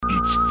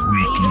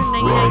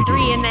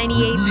99.3 and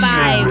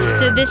 98.5.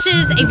 So this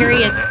is a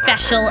very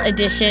special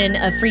edition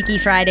of Freaky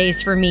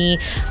Fridays for me.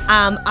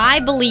 I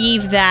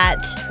believe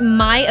that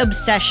my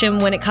obsession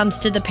when it comes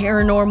to the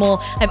paranormal,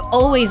 I've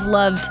always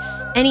loved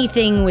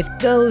anything with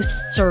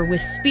ghosts or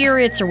with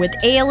spirits or with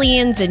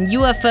aliens and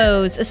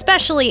UFOs,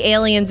 especially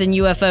aliens and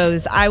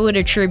UFOs, I would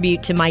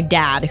attribute to my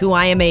dad, who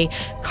I am a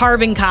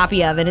carbon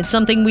copy of. And it's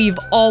something we've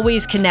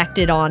always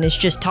connected on, is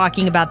just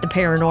talking about the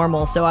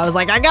paranormal. So I was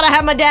like, I gotta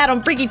have my dad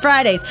on Freaky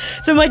Fridays.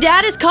 So my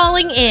dad is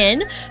calling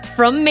in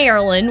from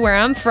Maryland, where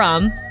I'm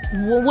from.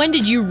 When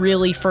did you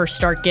really first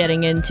start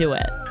getting into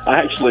it? I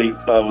actually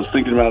was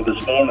thinking about it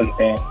this morning,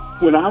 and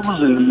when I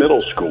was in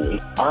middle school,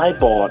 I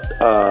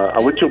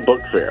went to a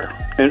book fair.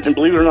 And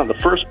believe it or not, the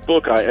first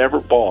book I ever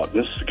bought, and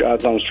this is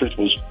God's Honest Truth,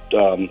 was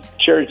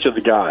Chariots of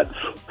the Gods.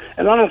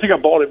 And I don't think I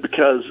bought it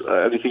because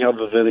anything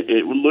other than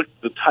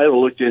the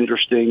title looked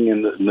interesting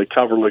and the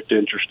cover looked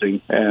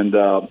interesting. And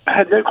I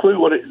had no clue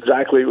what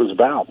exactly it was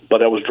about,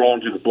 but I was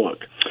drawn to the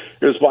book.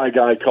 It was by a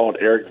guy called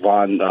Erich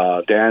von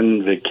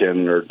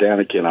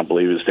Daniken, I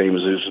believe his name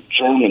is. He's a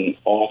German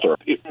author.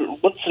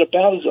 What's it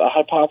about is a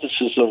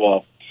hypothesis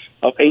of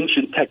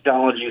ancient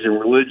technologies and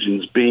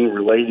religions being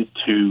related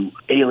to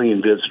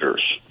alien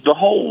visitors. The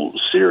whole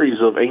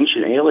series of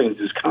ancient aliens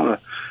is kind of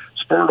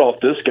spurred off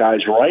this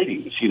guy's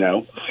writings. He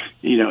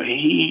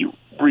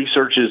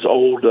researches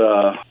old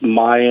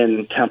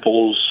Mayan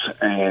temples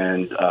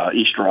and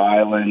Easter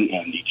Island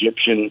and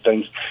Egyptian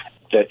things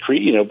that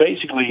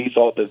basically he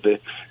thought that the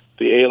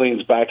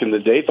aliens back in the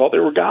day thought they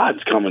were gods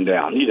coming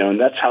down, and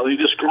that's how they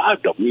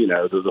described them,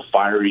 the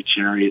fiery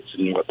chariots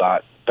and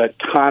whatnot. That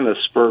kind of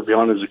spurred me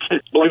on as a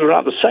kid. Believe it or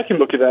not, the second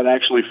book of that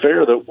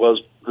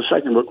the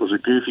second book was a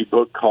goofy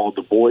book called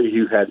The Boy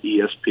Who Had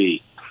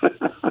ESP.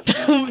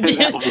 And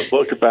that was a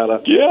book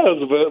about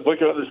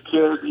this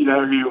kid, he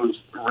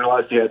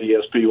realized he had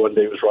ESP one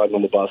day, he was riding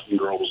on the bus and the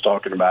girl was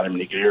talking about him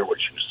and he could hear what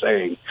she was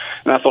saying.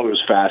 And I thought it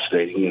was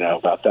fascinating,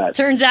 about that.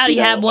 Turns out he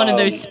had one of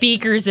those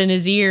speakers in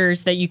his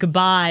ears that you could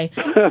buy.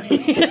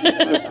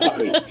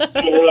 Exactly.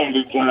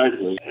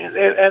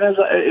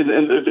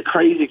 And the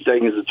crazy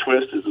thing is, the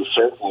twist is the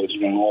circle,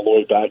 all the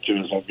way back to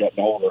as I've gotten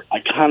older. I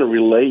kind of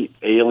relate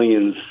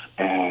aliens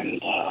and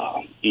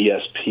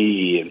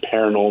ESP and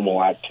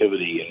paranormal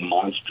activity and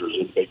monsters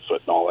and Bigfoot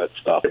and all that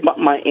stuff.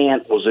 My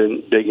aunt was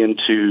big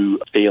into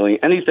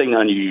anything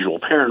unusual,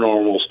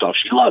 paranormal stuff.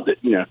 She loved it.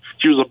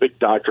 She was a big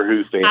Doctor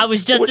Who fan. I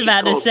was just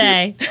about to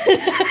say.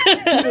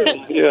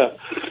 Yeah.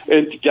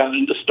 And got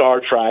into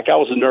Star Trek. I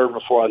was a nerd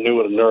before I knew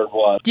what a nerd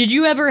was. Did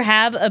you ever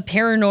have a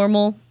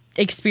paranormal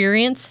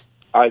experience?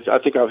 I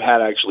think I've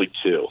had actually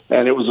two.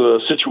 And it was a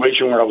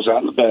situation where I was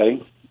out in the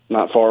bay,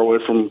 not far away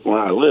from where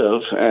I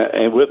live,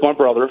 and with my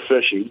brother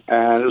fishing.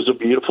 And it was a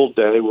beautiful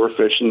day. We were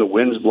fishing. The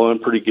wind's blowing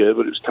pretty good,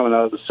 but it was coming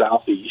out of the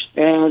southeast.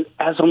 And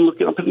as I'm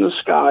looking up in the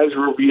skies,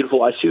 real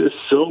beautiful, I see this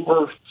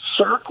silver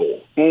circle,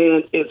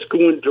 and it's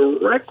going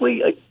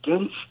directly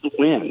against the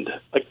wind.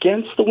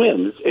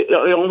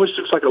 It almost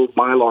looks like a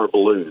Mylar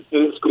balloon,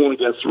 and it's going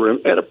against the rim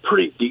at a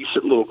pretty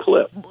decent little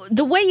clip.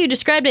 The way you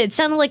described it, it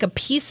sounded like a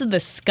piece of the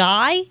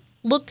sky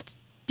looked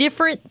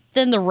different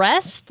than the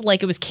rest,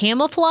 like it was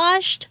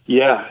camouflaged.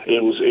 Yeah,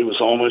 it was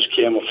almost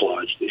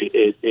camouflaged.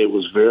 It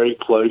was very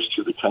close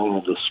to the color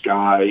of the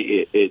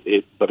sky.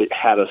 But it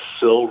had a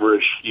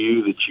silverish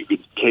hue that you could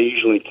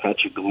occasionally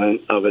catch a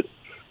glint of it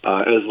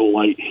as the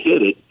light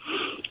hit it.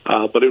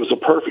 But it was a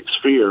perfect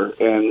sphere,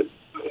 and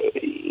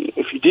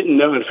if you didn't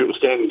know it, if it was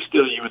standing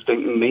still, you would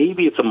think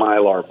maybe it's a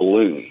Mylar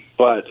balloon.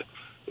 But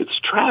it's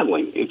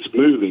traveling, it's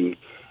moving.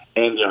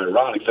 And the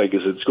ironic thing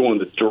is it's going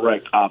the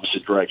direct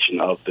opposite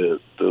direction of the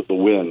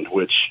wind,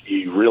 which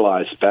you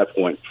realize at that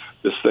point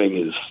this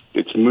thing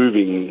it's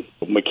moving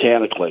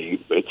mechanically.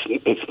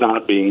 It's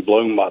not being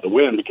blown by the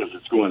wind because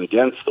it's going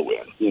against the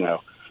wind,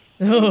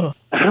 And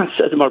I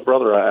said to my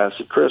brother, I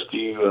said, Chris, do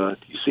you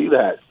see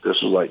that?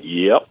 Chris was like,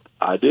 yep,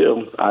 I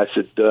do. I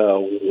said,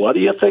 what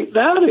do you think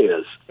that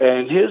is?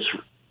 And his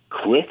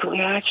quick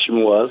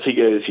reaction was, he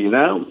goes,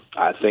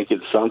 I think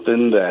it's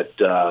something that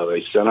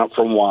they sent up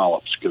from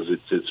Wallops because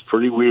it's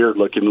pretty weird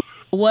looking.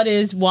 What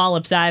is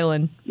Wallops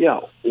Island? Yeah,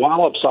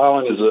 Wallops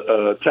Island is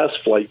a test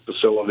flight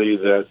facility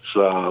that's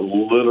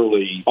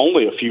literally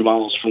only a few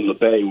miles from the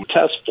bay.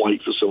 Test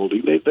flight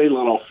facility. They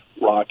let off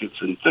rockets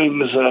and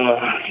things,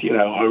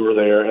 over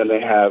there, and they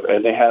have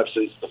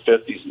since the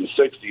 50s and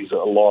 60s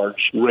a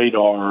large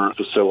radar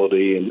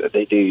facility, and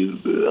they do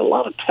a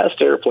lot of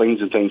test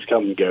airplanes and things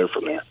come and go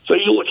from there. So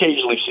you'll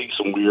occasionally see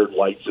some weird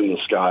lights in the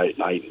sky at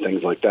night and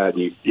things like that,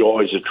 and you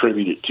always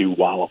attribute it to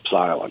Wallops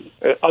Island.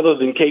 Other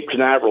than Cape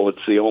Canaveral,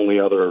 it's the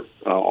only other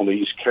on the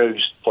East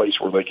Coast place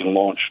where they can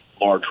launch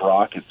large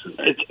rockets.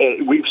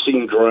 We've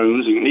seen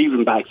drones, and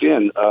even back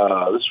then,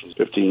 this was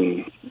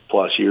 15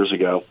 plus years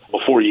ago,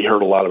 before you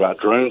heard a lot about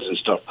about drones and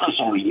stuff. I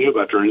already knew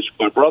about drones.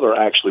 My brother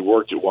actually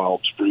worked at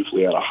Wallops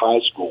briefly at a high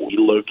school. He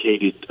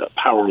located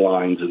power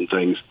lines and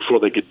things before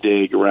they could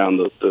dig around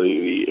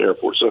the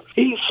airport. So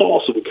he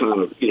saw some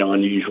kind of,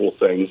 unusual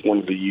things. One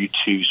of the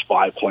U-2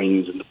 spy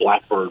planes and the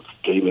Blackbird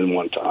came in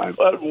one time.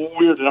 But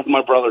weird enough,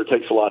 my brother, it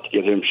takes a lot to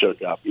get him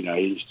shook up.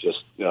 He's just,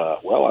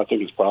 I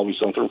think it's probably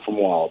something from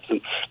Wallops.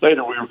 And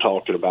later we were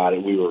talking about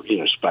it. We were,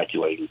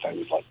 speculating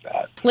things like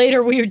that.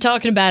 Later we were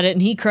talking about it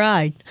and he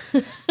cried.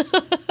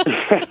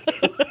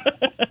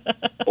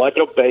 Like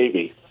a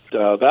baby.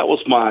 That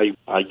was my,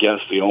 I guess,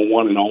 the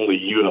one and only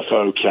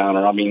UFO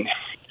counter. I mean,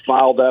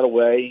 filed that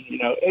away,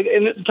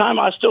 and at the time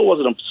I still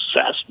wasn't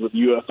obsessed with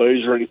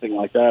UFOs or anything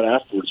like that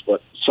afterwards,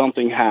 but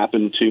something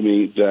happened to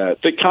me that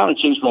kind of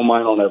changed my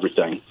mind on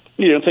everything.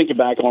 Thinking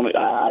back on it,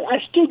 I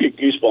still get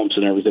goosebumps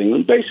and everything.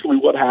 And basically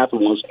what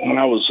happened was when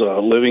I was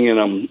living in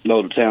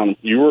another town,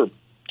 you were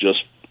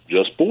just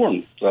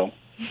born, so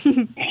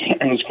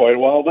it was quite a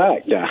while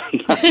back. Yeah.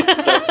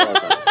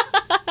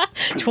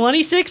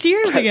 26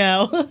 years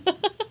ago.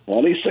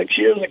 26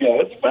 years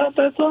ago. It's about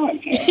that time.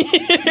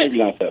 Maybe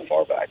not that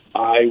far back.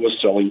 I was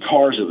selling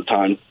cars at the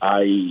time.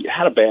 I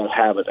had a bad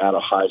habit out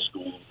of high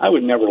school. I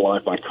would never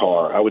lock my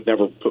car. I would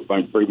never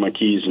bring my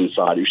keys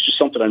inside. It was just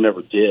something I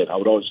never did. I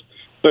would always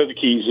throw the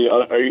keys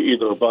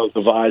either above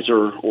the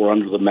visor or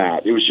under the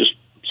mat. It was just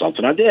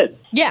something I did.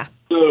 Yeah.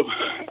 So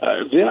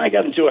then I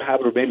got into a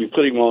habit of maybe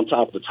putting them on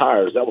top of the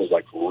tires. That was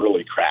like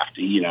really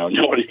crafty,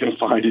 nobody's going to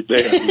find it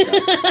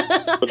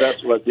there. But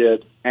that's what I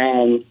did.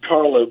 And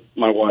Carla,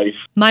 my wife,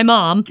 my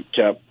mom,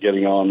 kept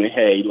getting on me.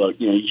 Hey, look,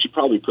 you should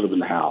probably put them in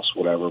the house,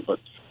 whatever. But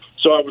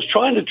so I was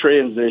trying to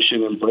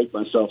transition and break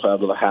myself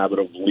out of the habit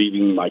of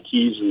leaving my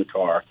keys in the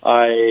car.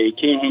 I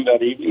came home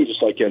that evening,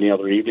 just like any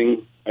other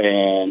evening,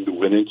 and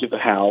went into the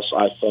house.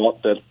 I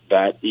thought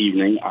that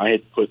evening I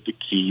had put the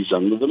keys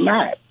under the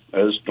mat.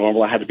 As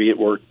normal, I had to be at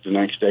work the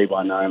next day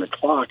by 9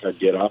 o'clock. I'd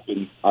get up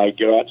and I'd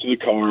go out to the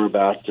car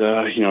about,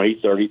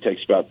 8:30. It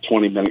takes about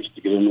 20 minutes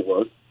to get into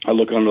work. I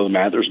look under the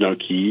mat. There's no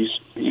keys.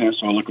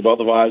 So I look above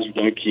the visor,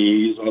 no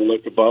keys. I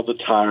look above the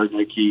tire,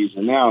 no keys.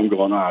 And now I'm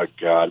going, oh,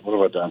 God, what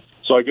have I done?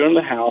 So I go in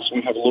the house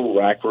and we have a little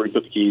rack where we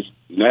put the keys.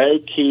 No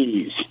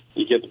keys.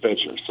 You get the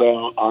picture.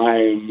 So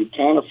I'm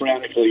kind of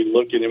frantically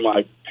looking in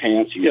my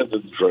pants. You get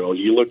the drill.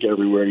 You look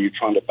everywhere. You're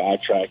trying to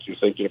backtrack. You're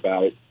thinking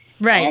about it.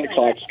 Right. 9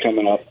 o'clock's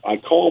coming up. I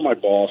call my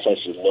boss. I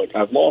said, look,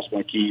 I've lost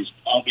my keys.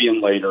 I'll be in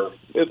later.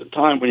 At the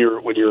time when you're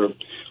a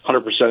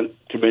 100%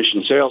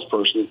 commission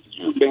salesperson,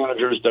 your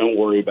managers don't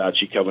worry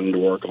about you coming into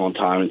work on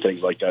time and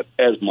things like that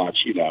as much,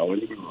 and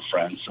we were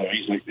friends. So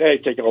he's like, hey,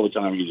 take all the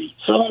time you need.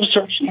 So I'm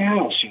searching the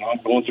house.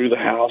 I'm going through the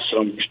house.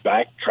 And I'm just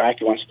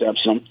backtracking my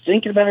steps. And I'm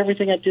thinking about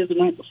everything I did the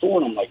night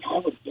before. And I'm like, I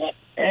would bet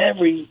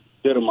every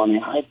bit of money,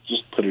 I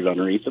just put it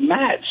underneath the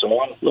mat.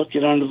 So I'm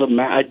looking under the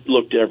mat. I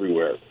looked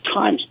everywhere.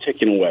 Time's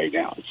ticking away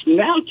now. It's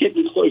now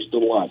getting close to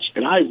lunch,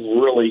 and I'm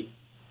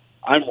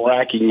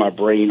racking my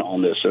brain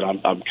on this, and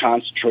I'm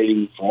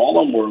concentrating for all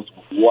I'm worth.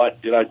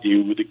 What did I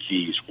do with the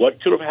keys?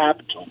 What could have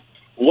happened to them?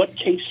 What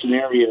case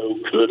scenario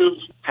could have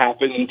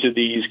happened to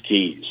these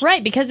keys?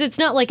 Right, because it's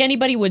not like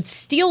anybody would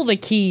steal the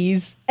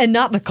keys and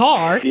not the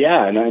car.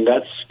 Yeah, and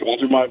that's going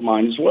through my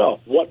mind as well.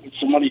 What would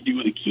somebody do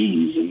with the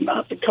keys and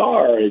not the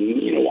car?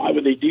 And, why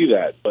would they do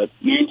that? But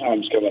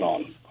meantime's coming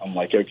on. I'm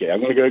like, okay,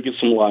 I'm going to go get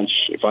some lunch.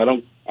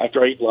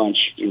 After I eat lunch,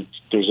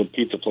 there's a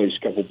pizza place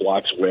a couple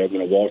blocks away. I'm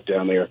going to walk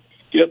down there,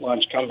 get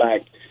lunch, come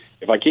back.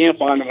 If I can't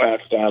find them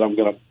after that, I'm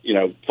going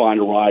to, find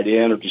a ride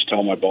in or just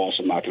tell my boss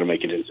I'm not going to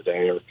make it in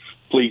today, or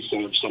please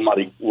send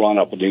somebody run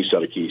up a new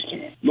set of keys to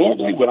me.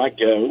 Normally, when I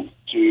go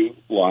to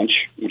lunch,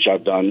 which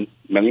I've done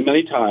many,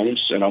 many times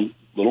in a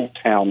little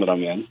town that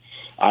I'm in,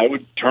 I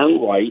would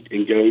turn right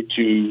and go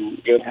to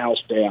Good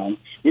House Down,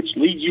 which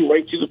leads you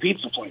right to the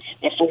pizza place.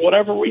 But for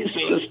whatever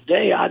reason, this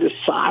day I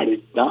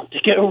decided not to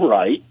go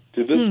right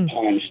to this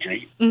Pine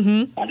Street.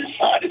 Mm-hmm. I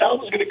decided I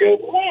was going to go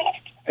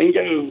left and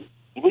go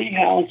 3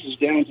 houses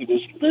down to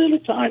this little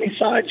tiny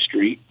side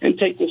street and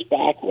take this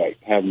back way.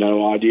 I have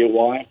no idea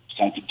why.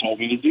 Something told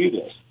me to do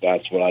this.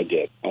 That's what I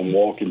did. I'm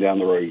walking down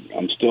the road.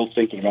 I'm still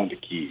thinking about the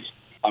keys.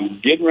 I'm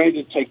getting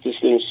ready to take this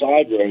little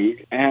side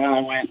road, and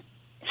I went,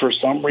 for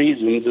some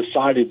reason,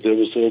 decided there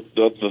was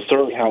the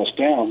third house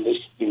down.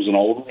 There was an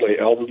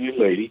elderly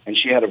lady, and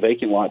she had a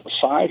vacant lot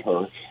beside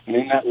her. And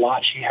in that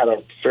lot, she had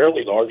a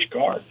fairly large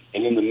garden.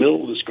 And in the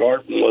middle of this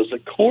garden was a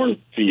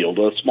cornfield,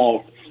 a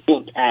small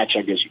little patch,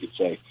 I guess you could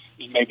say.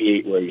 It was maybe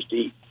 8 rows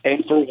deep.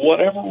 And for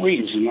whatever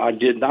reason, I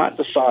did not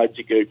decide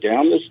to go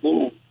down this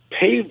little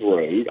paved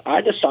road.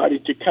 I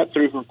decided to cut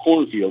through her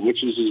cornfield,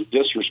 which is as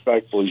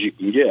disrespectful as you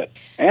can get.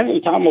 And at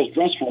the time, I was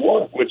dressed for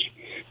work, which,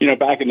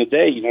 back in the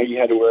day, you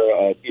had to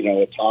wear a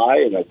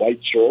tie and a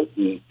white shirt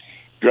and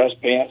dress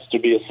pants to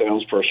be a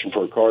salesperson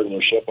for a car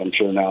dealership. I'm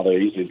sure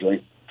nowadays they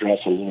dress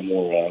a little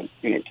more,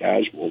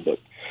 casual. But,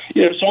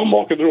 so I'm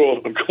walking through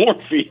a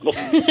cornfield,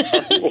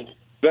 a little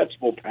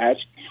vegetable patch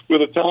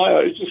with a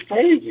tie. It's just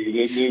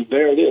crazy. And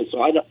there it is.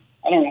 So I don't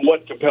know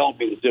what compelled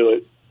me to do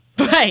it.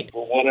 Right.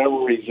 For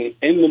whatever reason,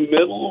 in the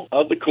middle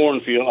of the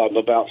cornfield, I'm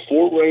about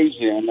 4 rows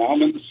in. Now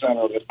I'm in the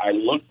center of it. I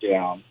look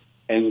down,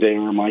 and there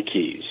are my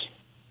keys.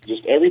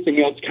 Just everything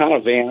else kind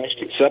of vanished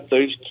except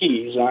those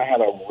keys. I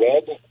had a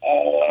red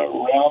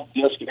round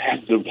disc that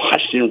had the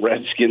Washington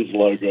Redskins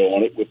logo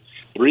on it with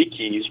 3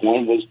 keys.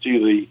 One was to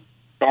the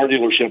car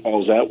dealership I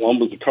was at, one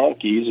was the car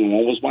keys, and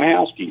one was my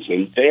house keys.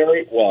 And there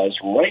it was,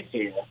 right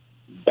there,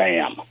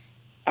 bam.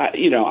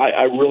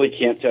 I really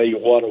can't tell you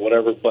what or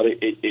whatever, but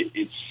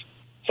it's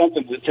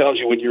something that tells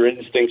you when your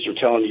instincts are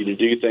telling you to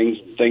do things,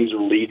 and things are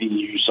leading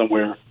you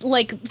somewhere.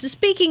 Like,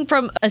 speaking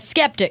from a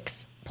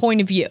skeptic's point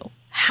of view,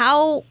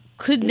 how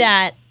could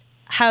that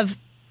have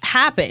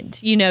happened?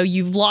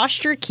 You've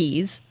lost your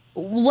keys.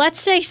 Let's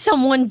say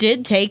someone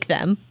did take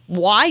them.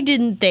 Why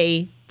didn't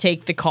they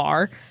take the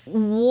car?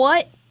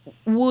 What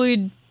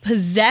would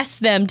possess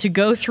them to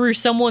go through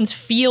someone's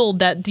field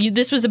that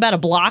this was about a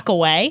block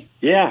away?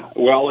 Yeah,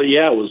 well, it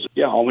was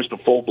almost a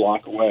full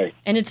block away.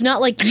 And it's not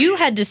like you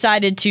had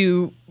decided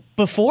to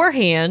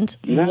beforehand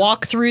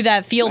walk through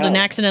that field and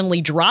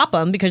accidentally drop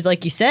them, because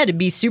like you said, it'd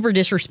be super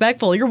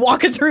disrespectful. You're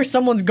walking through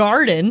someone's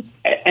garden.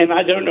 And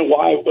I don't know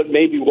why, what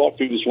made me walk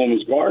through this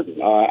woman's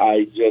garden.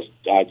 I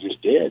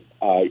just did.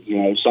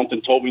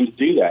 Something told me to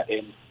do that.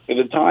 And at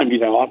the time,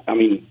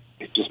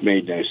 it just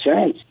made no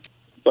sense.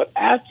 But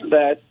after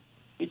that,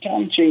 it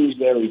kind of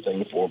changed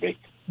everything for me.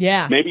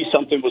 Yeah. Maybe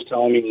something was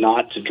telling me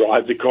not to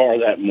drive the car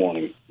that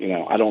morning.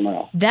 I don't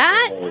know.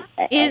 That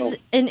is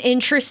an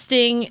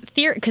interesting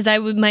theory, because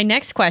my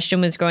next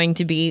question was going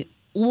to be,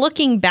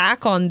 looking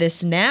back on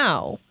this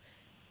now,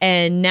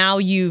 and now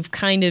you've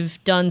kind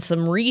of done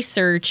some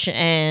research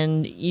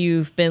and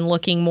you've been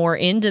looking more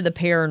into the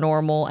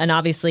paranormal, and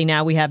obviously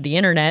now we have the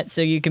internet,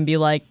 so you can be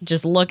like,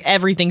 just look,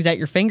 everything's at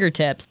your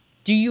fingertips.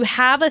 Do you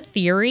have a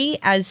theory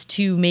as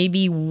to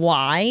maybe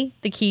why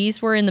the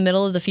keys were in the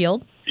middle of the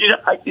field?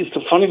 It's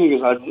the funny thing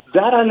is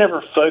I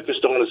never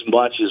focused on as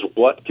much as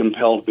what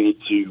compelled me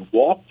to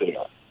walk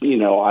there.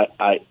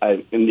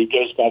 And it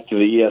goes back to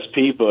the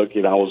ESP book,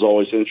 and I was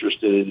always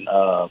interested in,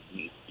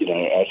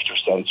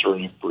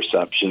 extrasensory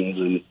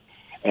perceptions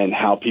and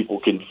how people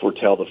can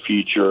foretell the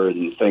future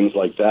and things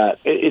like that.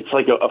 It's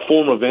like a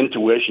form of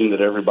intuition that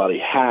everybody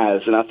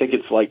has, and I think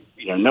it's like,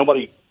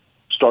 nobody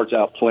starts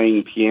out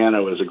playing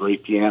piano as a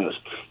great pianist.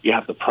 You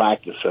have to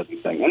practice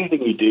everything.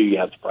 Anything you do, you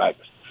have to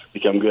practice,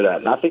 become good at it.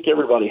 And I think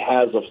everybody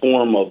has a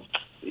form of,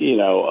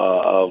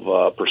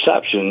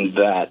 perception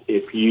that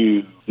if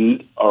you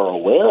are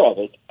aware of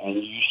it and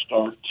you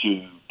start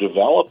to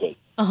develop it,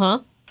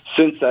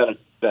 since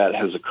that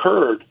has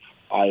occurred,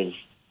 I've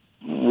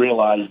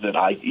realized that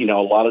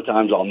a lot of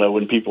times I'll know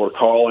when people are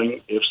calling,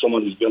 if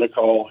someone is going to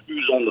call,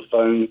 who's on the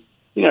phone.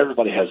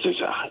 Everybody has this,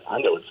 I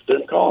know it's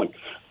them calling.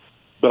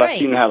 But right. I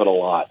seem to have it a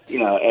lot, and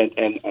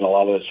a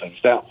lot of those things.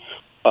 Now,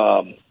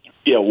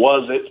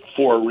 was it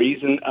for a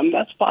reason?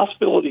 That's a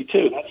possibility,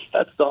 too.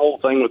 That's the whole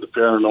thing with the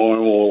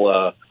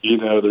paranormal.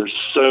 There's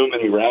so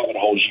many rabbit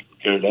holes you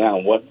can go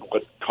down. What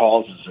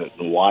causes it,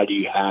 and why do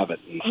you have it?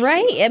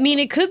 Right.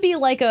 It could be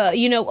like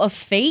a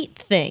fate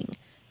thing.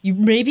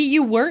 Maybe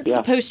you weren't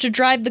supposed to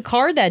drive the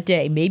car that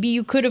day. Maybe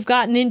you could have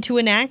gotten into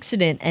an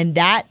accident, and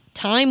that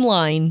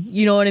timeline,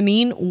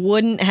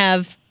 wouldn't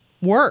have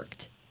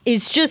worked.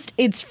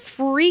 It's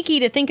freaky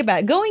to think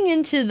about. Going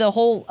into the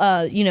whole,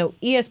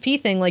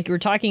 ESP thing, like you were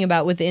talking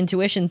about with the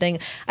intuition thing,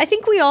 I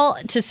think we all,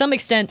 to some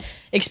extent,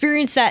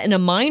 experience that in a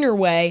minor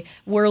way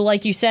where,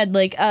 like you said,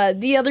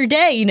 the other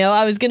day,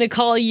 I was going to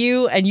call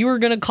you and you were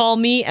going to call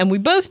me, and we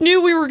both knew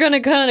we were going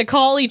to kind of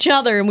call each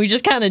other, and we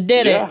just kind of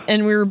did it.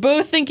 And we were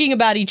both thinking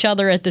about each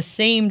other at the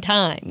same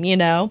time,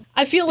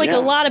 I feel like a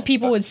lot of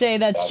people would say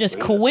that's just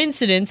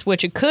coincidence,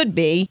 which it could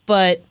be,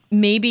 but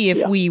maybe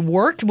if we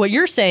worked, what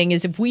you're saying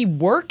is if we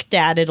worked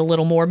at it a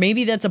little more,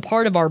 maybe that's a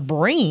part of our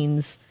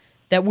brains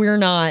that we're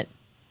not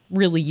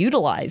really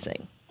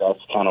utilizing.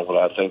 That's kind of what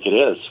I think it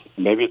is.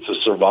 Maybe it's a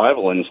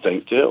survival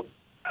instinct, too.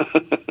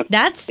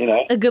 That's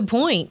a good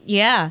point.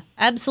 Yeah,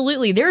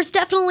 absolutely. There's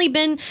definitely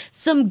been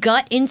some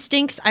gut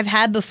instincts I've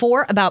had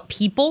before about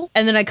people,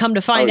 and then I come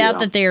to find out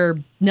that they're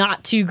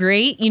not too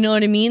great. You know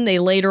what I mean? They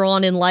later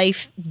on in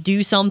life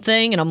do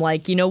something, and I'm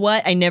like, you know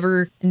what? I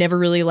never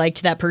really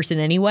liked that person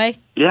anyway.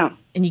 Yeah.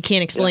 And you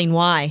can't explain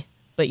why,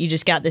 but you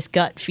just got this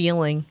gut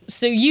feeling.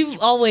 So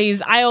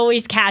I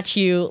always catch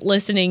you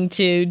listening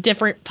to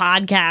different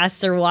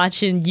podcasts or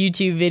watching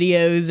YouTube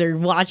videos or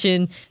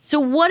watching. So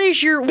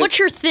what's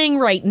your thing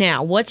right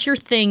now? What's your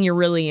thing you're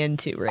really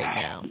into right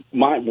now?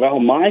 My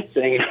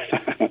thing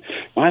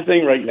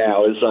right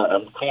now is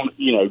I'm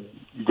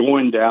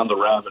going down the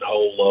rabbit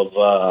hole of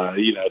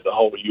the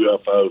whole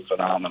UFO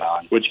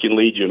phenomenon, which can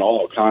lead you in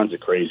all kinds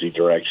of crazy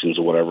directions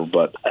or whatever.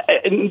 But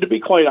and to be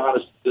quite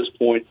honest, at this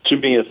point, to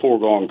me, a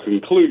foregone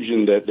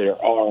conclusion that there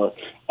are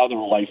other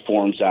life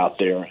forms out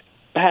there.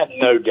 I have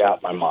no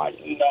doubt in my mind,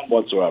 none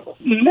whatsoever.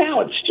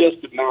 Now it's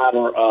just a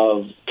matter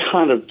of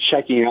kind of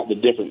checking out the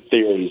different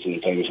theories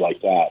and things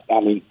like that.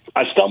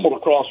 I stumbled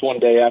across one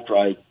day after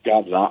I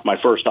got my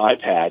first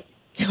iPad.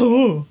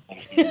 Ooh.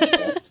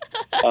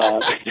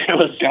 There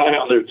was a guy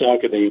on there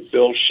talking named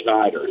Phil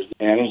Schneider,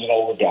 and he's an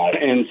older guy.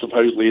 And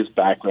supposedly his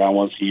background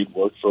was he had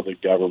worked for the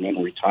government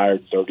and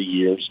retired 30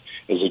 years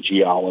as a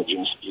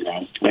geologist,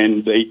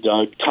 and they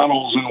dug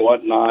tunnels and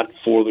whatnot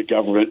for the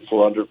government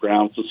for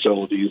underground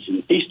facilities.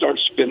 And he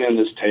starts spinning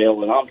this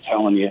tale, and I'm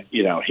telling you,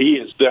 he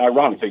is, the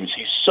ironic thing is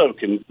he's so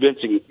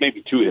convincing,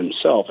 maybe to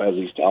himself as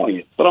he's telling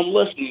it. But I'm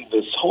listening to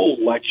this whole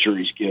lecture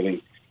he's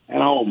giving,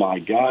 and oh my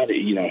God,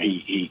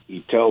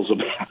 he tells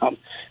about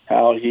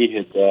how he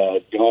had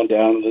gone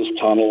down this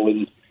tunnel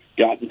and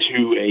got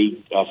into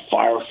a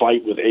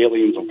firefight with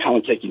aliens. I'm kind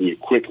of taking you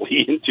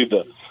quickly into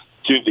the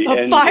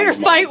end. A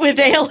firefight with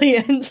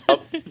aliens.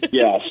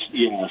 Yes.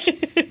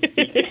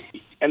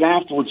 And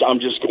afterwards, I'm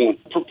just going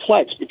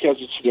perplexed because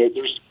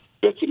there's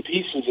bits and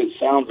pieces that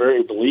sound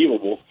very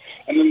believable,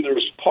 and then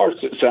there's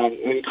parts that sound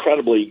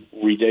incredibly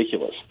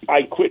ridiculous.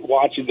 I quit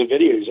watching the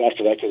videos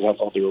after that because I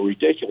thought they were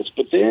ridiculous.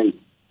 But then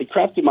it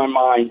crept in my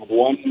mind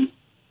one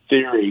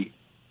theory,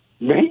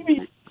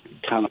 maybe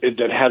kind of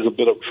that has a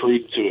bit of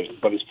truth to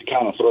it, but it's to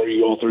kind of throw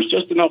you off. There's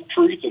just enough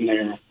truth in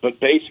there, but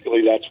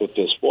basically that's what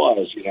this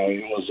was.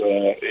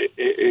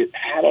 It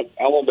had an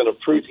element of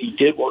truth. He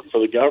did work for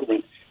the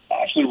government.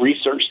 I actually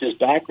researched his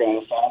background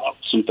and found out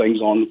some things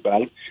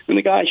about him. And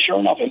the guy, sure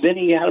enough, and then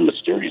he had a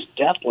mysterious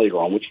death later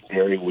on, which was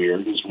very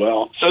weird as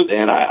well. So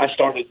then I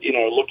started,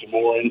 looking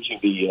more into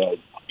the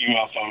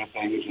UFO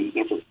things and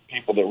different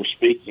people that were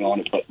speaking on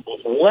it. But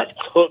what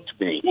hooked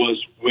me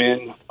was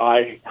when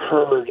I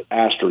heard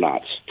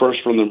astronauts,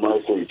 first from the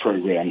Mercury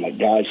program, like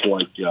guys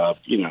like,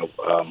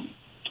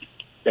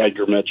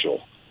 Edgar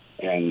Mitchell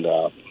and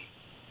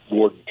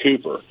Gordon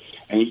Cooper,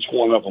 and each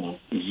one of them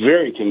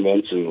very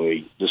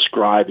convincingly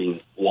describing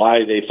why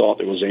they thought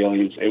there was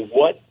aliens and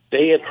what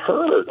they had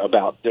heard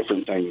about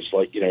different things.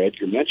 Like,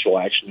 Edgar Mitchell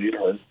actually had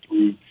heard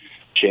through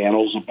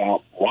channels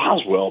about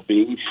Roswell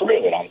being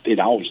true. And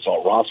I always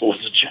thought Roswell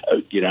was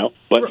a joke,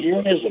 But here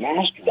is an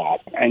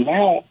astronaut, and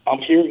now I'm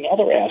hearing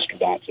other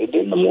astronauts. And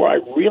then the more I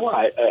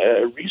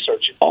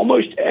research it,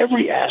 almost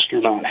every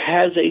astronaut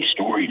has a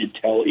story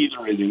to tell,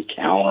 either an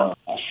encounter,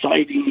 a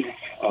sighting,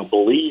 a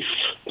belief,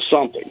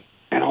 something.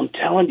 And I'm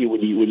telling you, when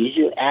you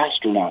hear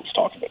astronauts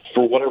talk about it,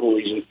 for whatever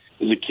reason,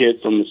 as a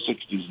kid from the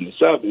 60s and the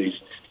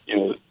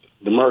 70s,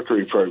 the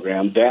Mercury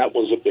program, that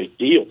was a big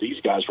deal. These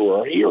guys were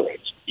our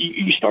heroes.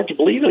 You start to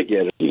believe it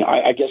again.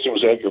 I guess it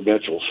was Edgar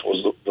Mitchell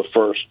was the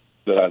first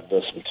that I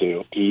listened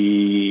to.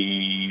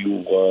 He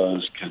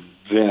was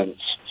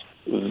convinced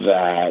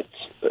that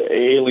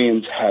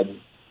aliens had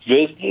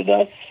visited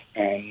us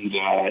and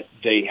that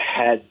they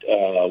had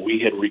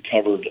we had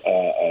recovered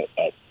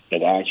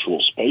an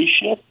actual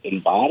spaceship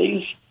and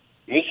bodies.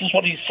 This is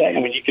what he's saying. I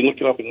mean, you can look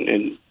it up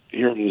and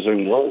hear it in his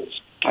own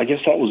words. I guess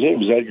that was it. It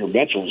was Edgar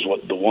Mitchell was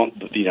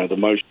the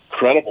most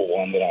credible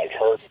one that I've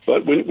heard.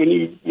 But when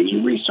you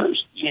research,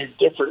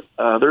 different.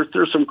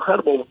 There's some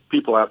credible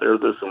people out there.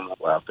 There's some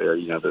people out there,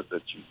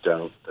 that you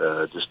don't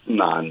just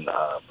non.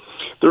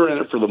 They're in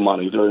it for the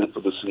money. They're in it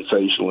for the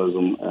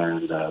sensationalism,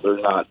 and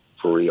they're not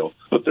for real.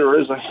 But there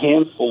is a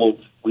handful of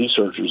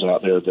researchers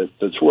out there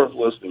that's worth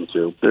listening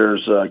to.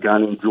 There's a guy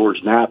named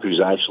George Knapp,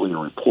 who's actually a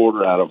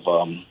reporter out of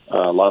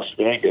Las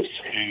Vegas,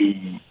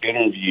 who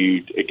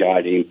interviewed a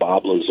guy named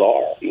Bob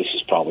Lazar. This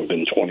has probably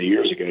been 20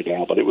 years ago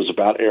now, but it was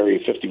about Area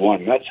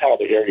 51. And that's how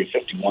the Area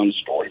 51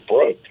 story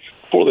broke.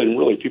 Before then,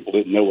 really, people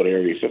didn't know what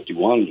Area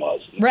 51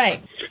 was.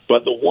 Right.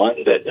 But the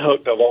one that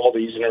hooked of all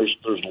these, and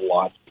there's a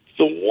lot.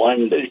 The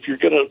one that if you're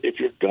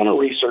gonna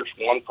research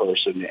one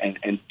person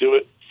and do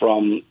it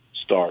from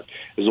start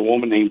is a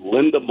woman named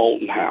Linda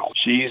Moulton Howe.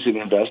 She's an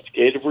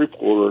investigative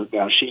reporter.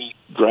 Now, she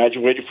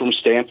graduated from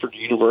Stanford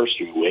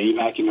University way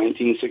back in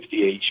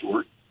 1968. She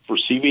worked for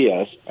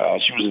CBS.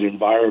 She was an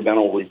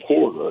environmental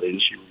reporter,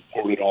 and she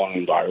reported on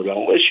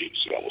environmental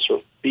issues. That was her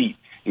beat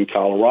in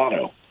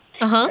Colorado.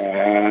 Uh-huh.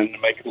 And to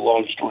make a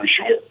long story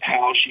short,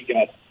 how she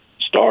got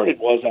started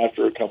was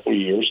after a couple of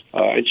years,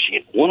 and she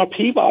had won a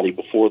Peabody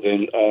before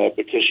then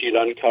because she had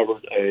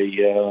uncovered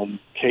a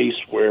case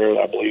where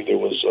I believe there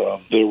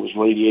was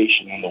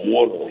radiation in the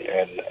water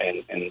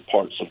and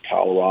parts of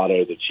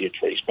Colorado that she had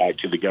traced back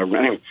to the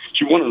government. Anyway,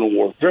 she won an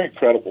award. Very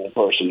credible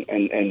person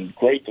and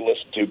great to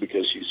listen to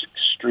because she's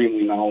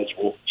extremely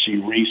knowledgeable. She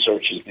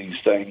researches these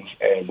things,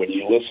 and when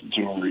you listen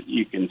to her,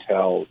 you can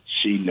tell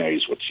she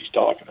knows what she's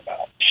talking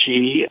about.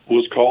 She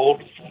was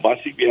called by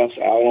CBS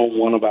out on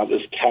one about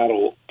this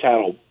cattle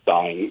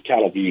dying,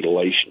 cattle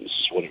mutilations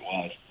is what it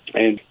was,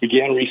 and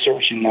began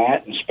researching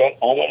that and spent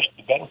almost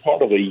the better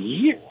part of a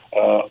year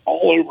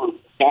all over,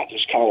 not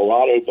just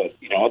Colorado, but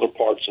other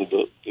parts of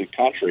the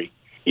country.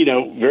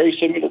 Very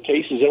similar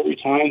cases every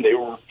time. They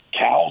were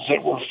cows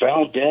that were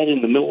found dead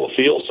in the middle of the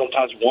field,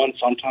 sometimes one,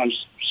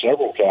 sometimes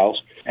several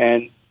cows.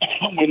 And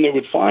when they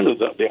would find them,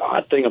 the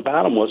odd thing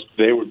about them was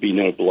there would be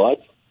no blood.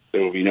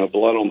 There would be no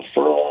blood on the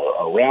fur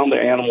or around the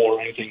animal or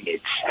anything. No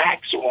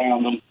tracks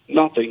around them,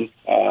 nothing.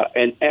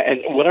 And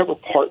whatever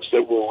parts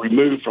that were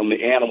removed from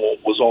the animal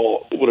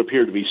would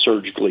appear to be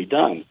surgically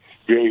done,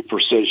 very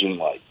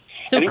precision-like.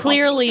 So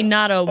clearly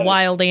not a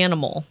wild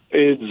animal.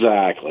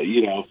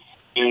 Exactly.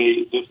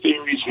 The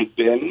theories had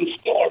been, and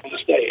still are to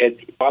this day.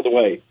 And by the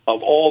way,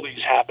 of all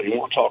these happening,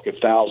 we're talking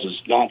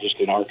thousands, not just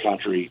in our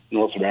country,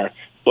 North America,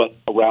 but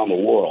around the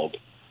world.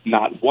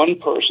 Not one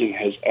person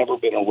has ever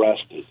been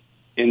arrested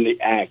in the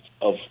act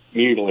of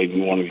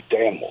mutilating one of these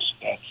animals.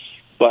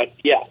 But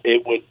yeah,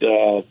 it would.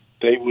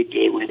 They would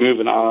remove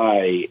an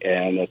eye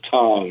and a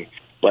tongue,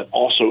 but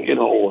also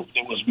inner organs.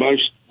 It was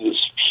most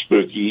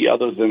spooky,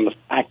 other than the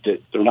fact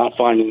that they're not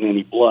finding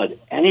any blood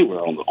anywhere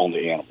on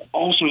the animal.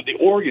 Also, the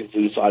organs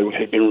inside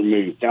had been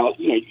removed. Now,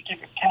 you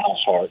take a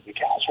cow's heart. The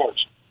cow's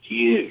heart's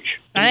huge.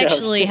 I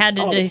actually had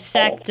to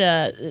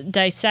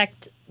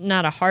dissect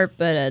not a heart,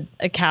 but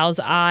a cow's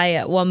eye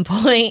at one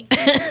point.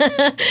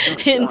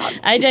 And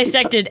I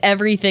dissected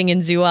everything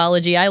in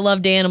zoology. I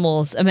loved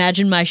animals.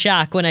 Imagine my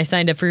shock when I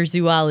signed up for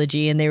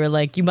zoology and they were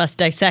like, you must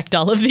dissect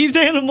all of these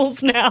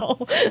animals now.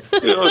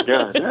 Oh,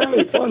 God.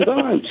 Hey, fun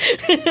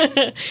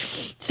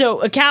times.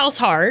 So a cow's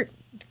heart,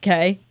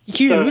 okay,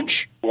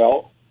 huge.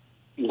 Well,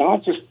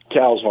 not just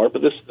cow's heart,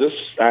 but this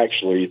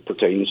actually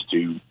pertains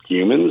to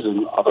humans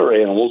and other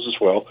animals as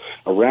well.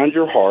 Around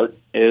your heart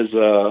is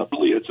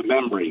it's a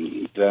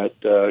membrane that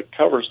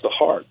covers the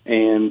heart,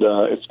 and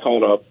it's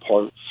called a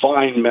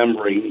fine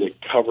membrane that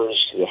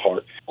covers the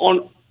heart.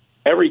 On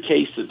every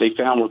case that they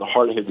found where the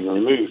heart had been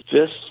removed,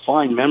 this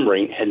fine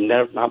membrane had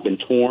not been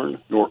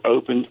torn nor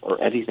opened or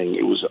anything.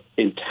 It was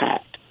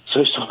intact.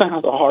 So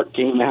somehow the heart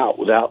came out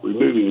without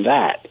removing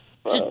that.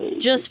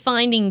 Just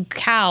finding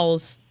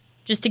cows,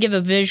 just to give a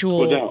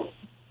visual,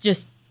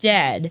 just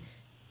dead.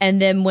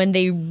 And then when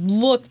they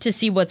look to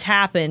see what's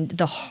happened,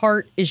 the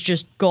heart is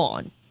just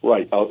gone.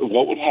 Right.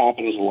 What would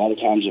happen is a lot of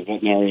times a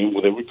veterinarian,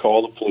 they would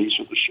call the police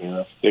or the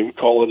sheriff. They would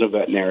call in a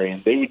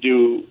veterinarian. They would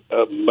do,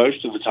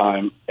 most of the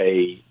time,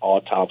 a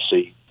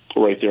autopsy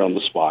right there on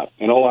the spot.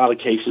 In a lot of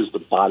cases, the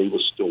body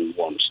was still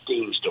warm,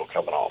 steam still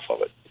coming off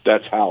of it.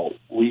 That's how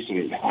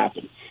recently it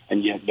happened.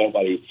 And yet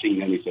nobody had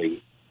seen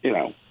anything,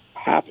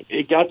 happen.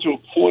 It got to a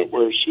point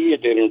where she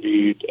had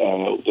interviewed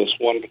this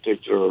one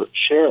particular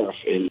sheriff,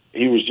 and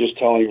he was just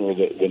telling her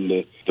that when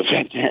the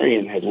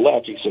veterinarian had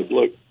left, he said,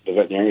 look, the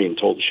veterinarian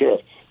told the sheriff,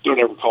 don't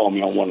ever call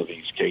me on one of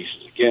these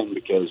cases again,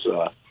 because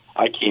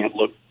I can't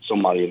look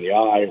somebody in the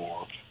eye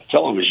or a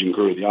television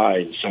crew in the eye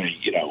and say,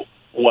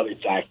 what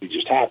exactly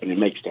just happened. It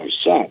makes no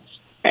sense.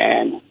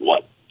 And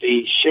what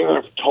the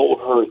sheriff told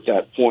her at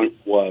that point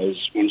was,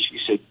 when she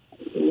said,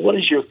 what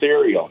is your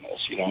theory on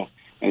this,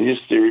 And his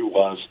theory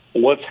was,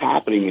 what's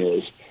happening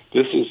is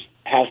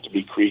has to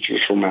be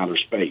creatures from outer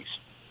space.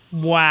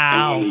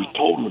 Wow. And when he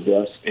told her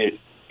this, it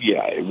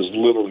was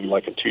literally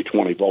like a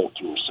 220 volt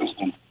to her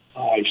system.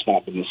 Life's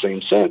not been the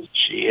same since.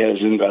 She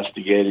has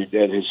investigated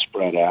that, has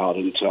spread out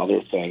into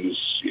other things,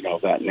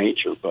 of that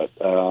nature. But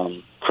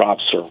crop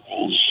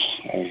circles,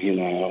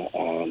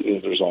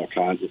 there's all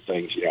kinds of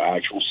things,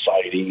 actual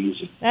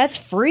sightings. That's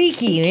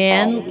freaky,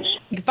 man.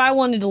 If I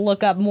wanted to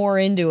look up more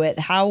into it,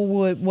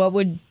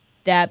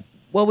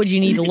 what would you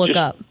need to look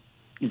up?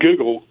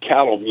 Google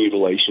cattle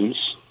mutilations,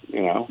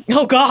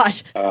 Oh,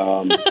 God.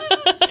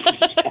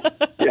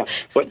 Yeah,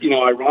 but,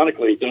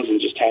 ironically, it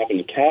doesn't just happen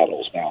to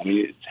cattle now. I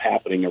mean, it's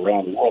happening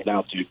around the world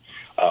now to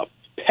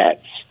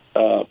pets,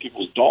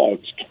 people's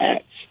dogs,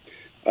 cats.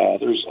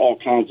 There's all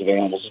kinds of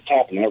animals. It's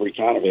happening to every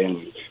kind of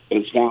animal, but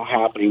it's now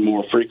happening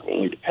more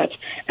frequently to pets.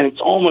 And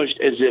it's almost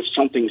as if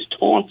something's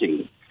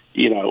taunting,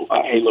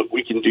 hey, look,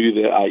 we can do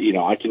that.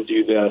 I can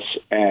do this,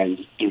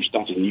 and there's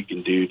nothing you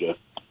can do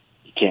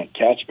you can't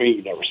catch me.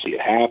 You never see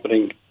it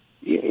happening.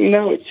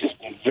 It's just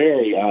a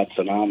very odd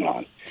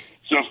phenomenon.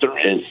 So if there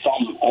is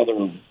some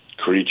other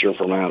creature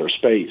from outer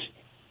space,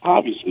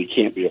 obviously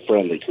can't be a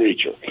friendly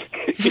creature.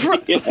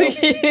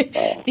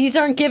 These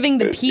aren't giving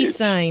the peace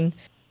sign.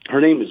 Her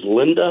name is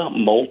Linda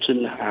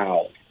Moulton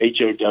Howe,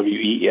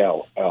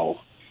 Howell.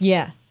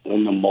 Yeah.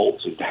 Linda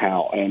Moulton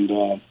Howe. And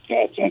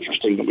that's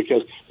interesting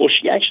because,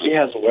 she actually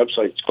has a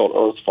website. It's called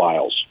Earth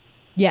Files.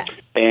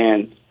 Yes.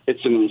 And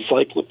it's an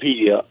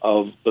encyclopedia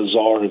of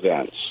bizarre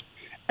events.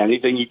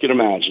 Anything you can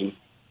imagine,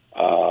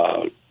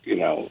 so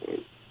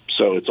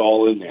it's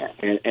all in there.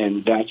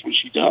 And that's what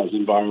she does,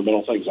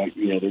 environmental things. Like,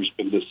 there's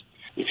been this,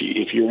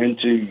 if you're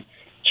into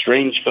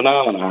strange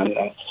phenomenon,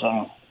 that's...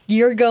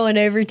 You're going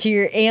over to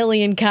your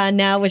Alien Con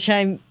now, which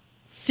I'm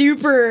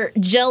super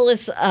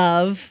jealous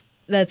of.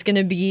 That's going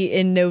to be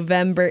in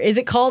November. Is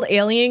it called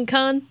Alien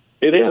Con?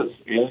 It is.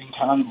 Alien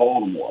Con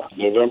Baltimore.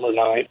 November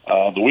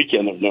 9th, the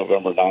weekend of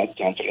November 9th,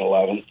 10th and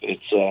 11th,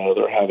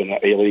 they're having an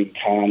Alien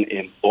Con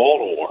in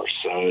Baltimore.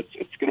 So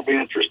it's going to be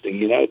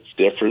interesting. It's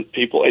different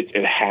people.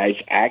 It has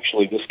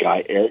actually this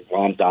guy, Eric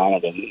Von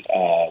Donovan,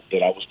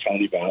 that I was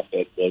telling you about,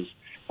 that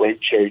wrote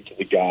Chariots of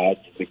the Gods.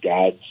 The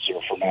Gods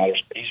are from outer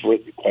space. He's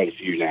written quite a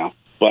few now.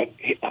 But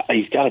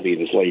he's got to be in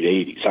his late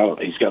 80s. I don't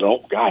know. He's got an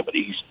old guy, but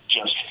he's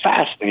just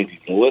fascinating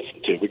to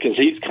listen to because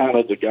he's kind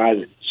of the guy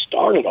that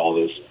started all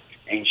this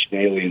ancient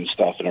alien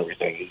stuff and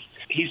everything.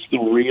 He's the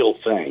real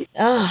thing.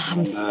 Oh,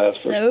 I'm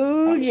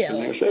so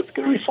jealous. It's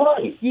going to be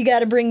fun. You got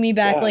to bring me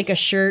back like a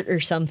shirt or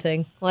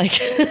something. Like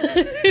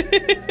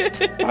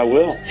I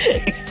will.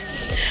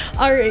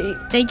 All right.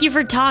 Thank you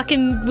for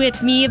talking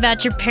with me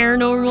about your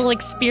paranormal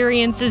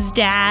experiences,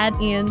 Dad.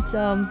 And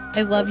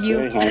I love you.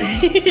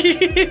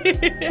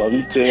 Okay, love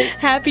you too.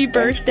 Happy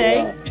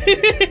birthday.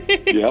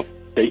 Yep.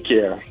 Take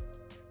care.